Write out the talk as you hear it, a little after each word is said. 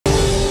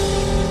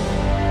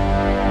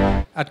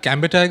At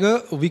Cambay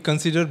Tiger, we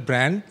consider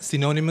brand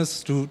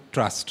synonymous to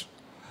trust.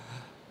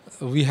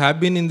 We have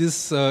been in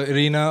this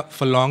arena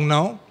for long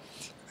now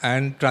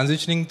and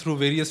transitioning through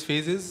various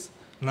phases.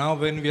 Now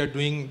when we are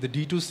doing the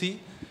D2C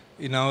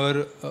in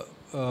our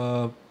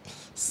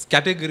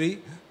category,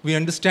 we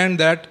understand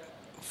that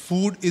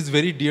food is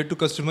very dear to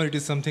customer. It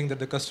is something that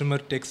the customer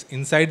takes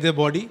inside their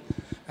body.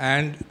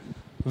 And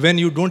when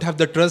you don't have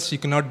the trust, you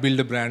cannot build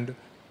a brand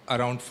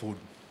around food.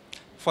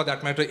 For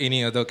that matter,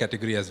 any other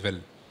category as well.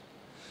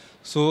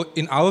 So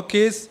in our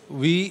case,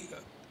 we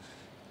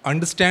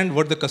understand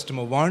what the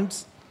customer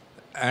wants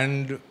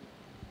and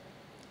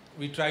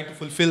we try to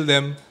fulfill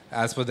them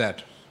as per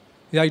that.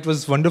 Yeah, it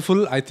was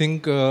wonderful. I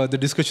think the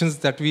discussions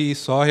that we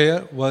saw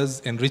here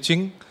was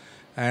enriching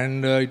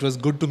and it was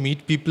good to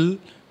meet people,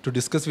 to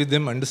discuss with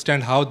them,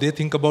 understand how they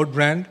think about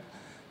brand.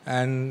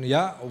 And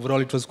yeah,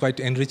 overall it was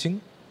quite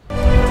enriching.